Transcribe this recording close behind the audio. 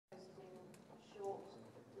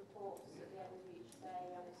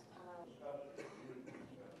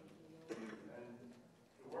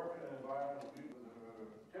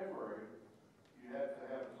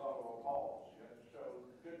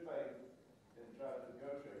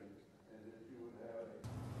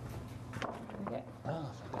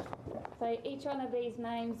So each one of these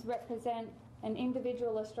names represent an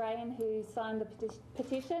individual Australian who signed the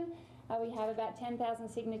petition. We have about 10,000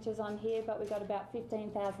 signatures on here, but we got about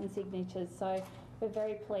 15,000 signatures. So we're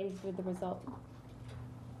very pleased with the result.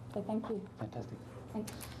 So thank you. Fantastic.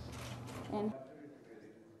 Thanks. And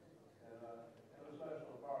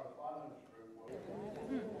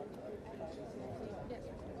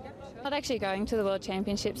not actually going to the World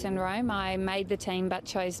Championships in Rome. I made the team but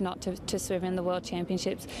chose not to swim in the World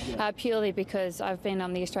Championships purely because I've been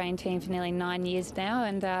on the Australian team for nearly 9 years now,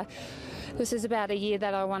 and this is about a year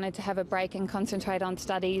that I wanted to have a break and concentrate on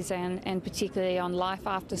studies and particularly on life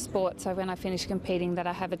after sport. So when I finish competing, that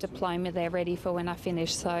I have a diploma there ready for when I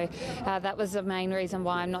finish. So that was the main reason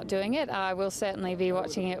why I'm not doing it. I will certainly be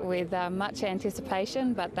watching it with much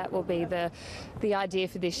anticipation, but that will be the idea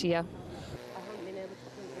for this year.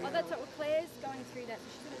 Oh, that's what Claire's going through that.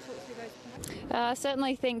 She's going to talk through those points. I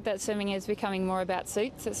certainly think that swimming is becoming more about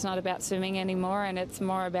suits. It's not about swimming anymore, and it's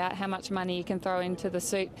more about how much money you can throw into the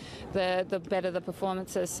suit, the better the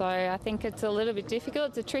performances. So I think it's a little bit difficult.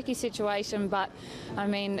 It's a tricky situation, but I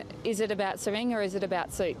mean, is it about swimming or is it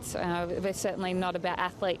about suits? We're certainly not about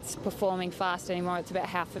athletes performing fast anymore. It's about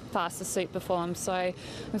how fast the suit performs. So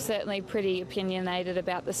I'm certainly pretty opinionated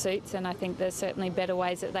about the suits, and I think there's certainly better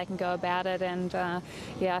ways that they can go about it. And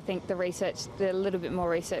yeah, I think a little bit more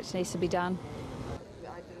research needs to be done.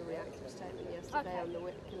 I did a reaction statement yesterday on the